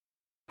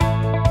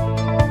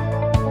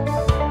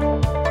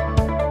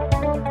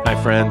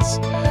Hi, friends.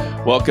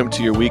 Welcome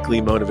to your weekly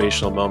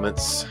motivational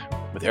moments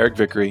with Eric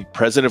Vickery,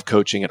 president of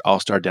coaching at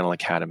All-Star Dental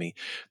Academy.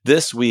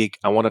 This week,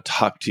 I want to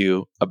talk to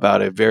you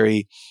about a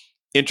very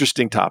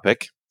interesting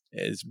topic.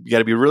 You got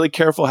to be really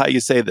careful how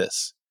you say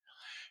this.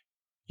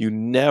 You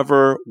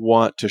never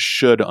want to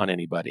should on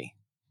anybody.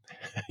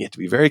 You have to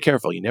be very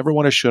careful. You never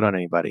want to should on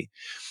anybody.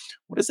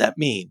 What does that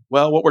mean?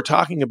 Well, what we're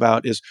talking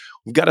about is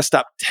we've got to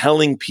stop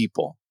telling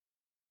people.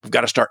 We've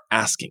got to start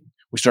asking.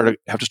 We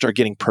have to start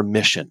getting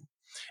permission.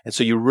 And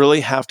so you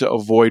really have to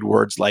avoid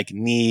words like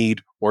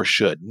need or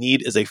should.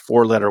 Need is a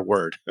 4-letter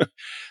word.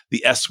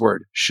 The S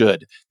word,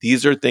 should.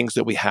 These are things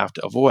that we have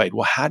to avoid.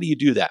 Well, how do you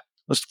do that?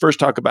 Let's first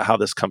talk about how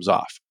this comes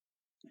off.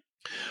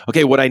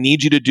 Okay, what I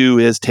need you to do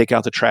is take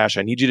out the trash.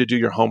 I need you to do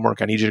your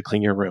homework. I need you to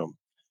clean your room.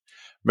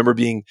 Remember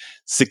being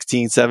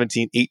 16,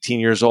 17, 18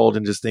 years old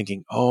and just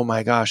thinking, oh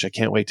my gosh, I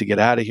can't wait to get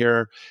out of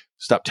here.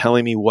 Stop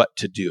telling me what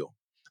to do.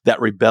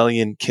 That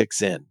rebellion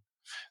kicks in.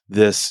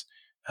 This,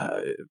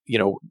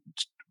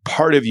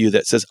 part of you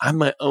that says, I'm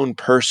my own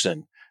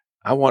person.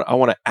 I want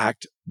to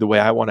act the way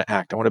I want to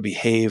act. I want to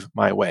behave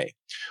my way.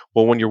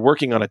 Well, when you're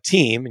working on a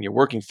team and you're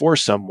working for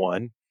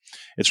someone,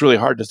 it's really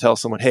hard to tell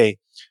someone, hey,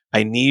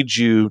 I need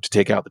you to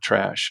take out the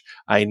trash.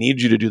 I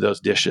need you to do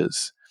those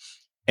dishes.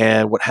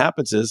 And what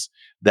happens is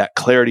that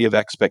clarity of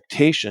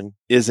expectation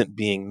isn't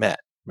being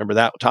met. Remember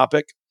that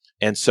topic?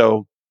 And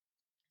so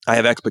I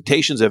have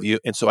expectations of you.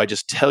 And so I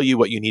just tell you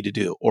what you need to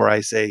do. Or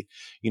I say,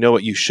 you know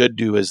what you should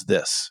do is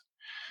this.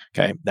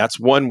 Okay, that's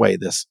one way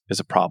this is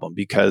a problem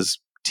because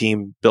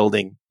team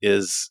building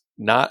is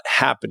not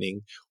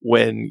happening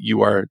when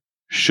you are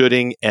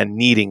shoulding and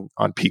needing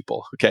on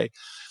people. Okay,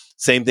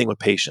 same thing with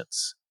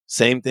patients.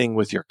 Same thing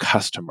with your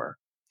customer.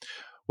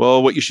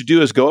 Well, what you should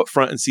do is go up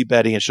front and see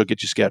Betty and she'll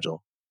get you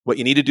scheduled. What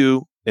you need to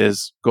do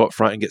is go up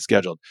front and get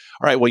scheduled.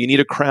 All right, well, you need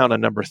a crown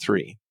on number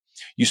 3.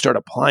 You start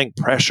applying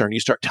pressure and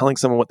you start telling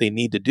someone what they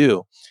need to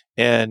do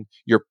and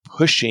you're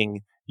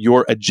pushing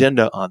your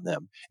agenda on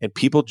them. And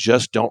people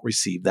just don't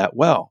receive that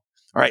well.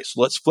 All right, so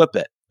let's flip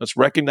it. Let's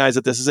recognize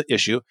that this is an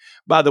issue.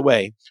 By the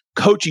way,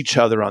 coach each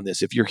other on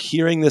this. If you're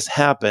hearing this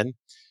happen,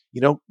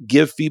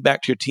 give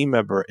feedback to your team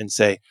member and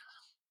say,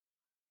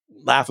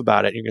 laugh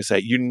about it. You're going to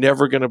say, you're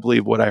never going to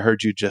believe what I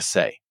heard you just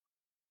say.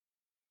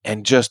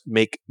 And just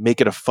make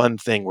it a fun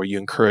thing where you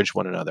encourage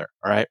one another.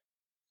 All right.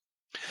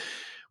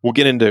 We'll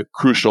get into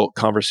crucial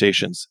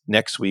conversations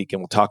next week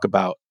and we'll talk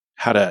about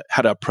how to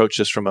approach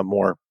this from a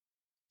more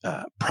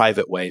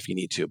private way if you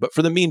need to. But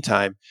for the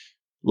meantime,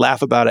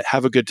 laugh about it.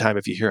 Have a good time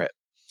if you hear it.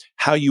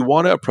 How you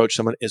want to approach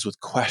someone is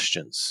with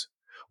questions.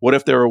 What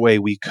if there were a way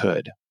we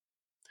could?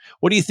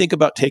 What do you think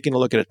about taking a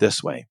look at it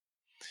this way?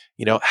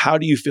 How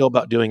do you feel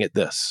about doing it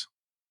this?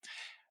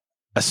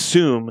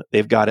 Assume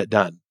they've got it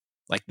done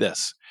like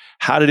this.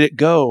 How did it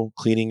go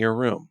cleaning your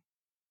room?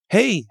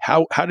 Hey,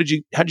 how did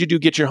you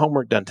get your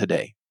homework done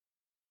today?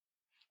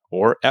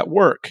 Or at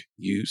work,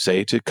 you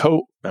say to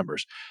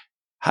co-members,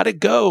 how'd it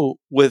go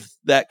with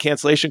that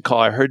cancellation call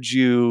I heard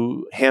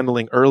you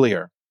handling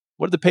earlier?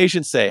 What did the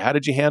patient say? How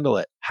did you handle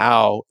it?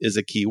 How is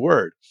a key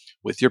word.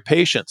 With your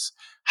patients,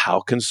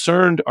 how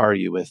concerned are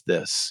you with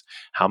this?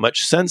 How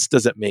much sense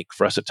does it make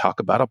for us to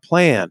talk about a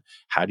plan?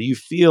 How do you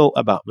feel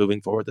about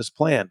moving forward with this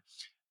plan?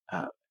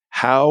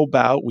 How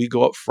about we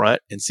go up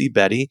front and see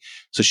Betty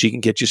so she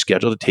can get you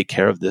scheduled to take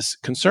care of this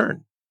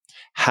concern?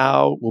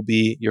 How will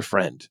be your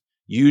friend?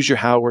 Use your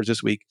how words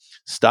this week.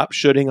 Stop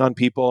shoulding on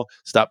people.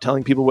 Stop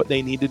telling people what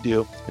they need to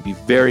do. And be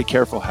very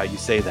careful how you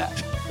say that.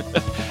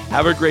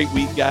 Have a great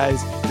week,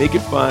 guys. Make it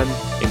fun.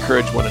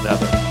 Encourage one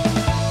another.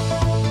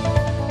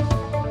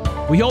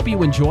 We hope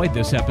you enjoyed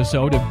this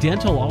episode of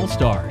Dental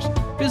All-Stars.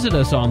 Visit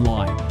us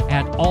online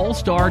at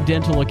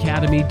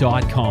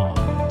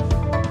allstardentalacademy.com.